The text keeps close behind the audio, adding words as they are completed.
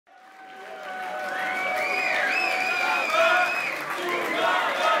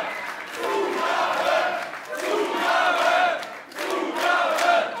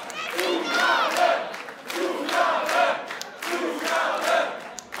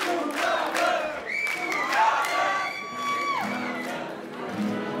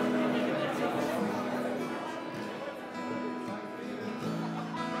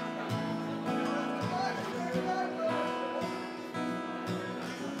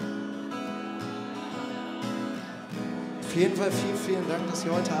Auf jeden Fall vielen, vielen Dank, dass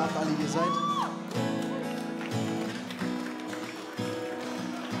ihr heute Abend alle hier seid.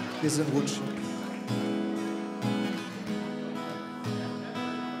 Wir sind Woodship.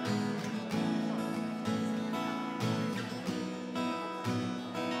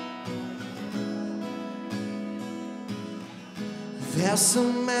 There's a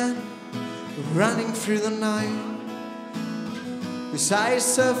man running through the night. His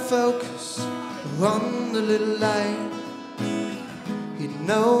eyes are focused on the little light. He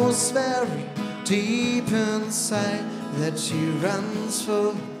knows very deep inside that he runs for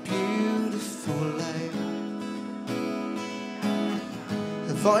a beautiful life.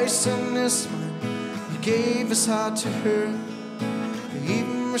 A voice in his mind, he gave his heart to her.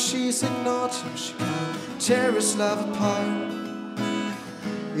 Even when she's ignored him, she can't tear his love apart.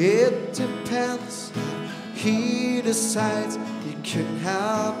 It depends how he decides. You can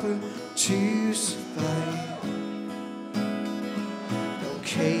help her to survive. No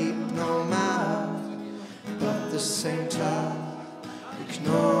cape, no mouth, but at the same time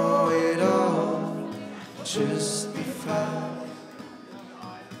ignore it all, just be fine.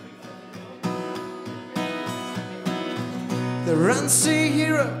 The unseen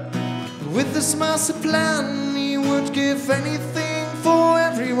hero with his master plan, he would give anything for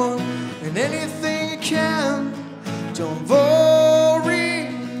everyone and anything he can. Don't worry,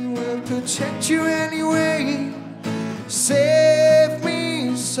 we'll protect you anyway. Save me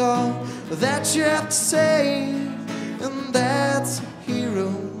is all that you have to say, and that's a hero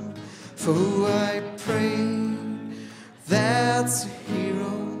for who I pray. That's a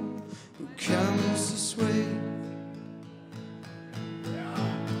hero who comes this way.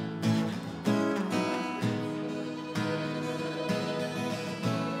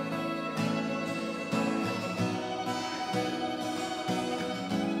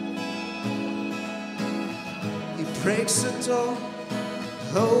 Breaks the door,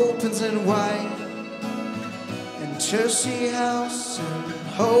 opens it wide, enters the house and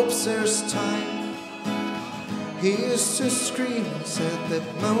hopes there's time. He used to scream at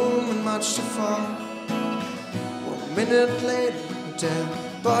that moment much too far. 1 minute later, a dead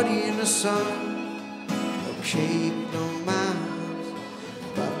body in the sun. No cape, no mouth,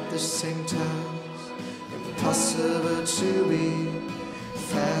 but at the same time impossible to be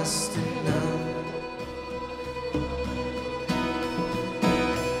fast enough.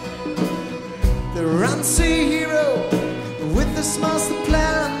 The unseen hero with this master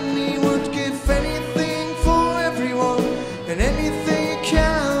plan, he would give anything for everyone and anything he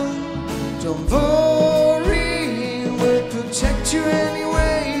can. Don't worry, we'll protect you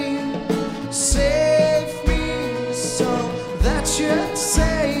anyway. Save me, so that you have to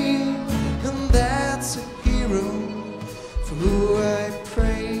say, and that's a hero for who I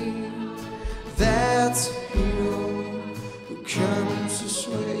pray. That's a hero who comes this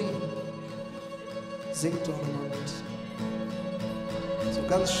way. Singt doch mal mit. So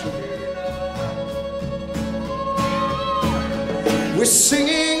ganz schön. We're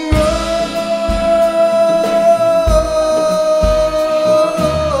singing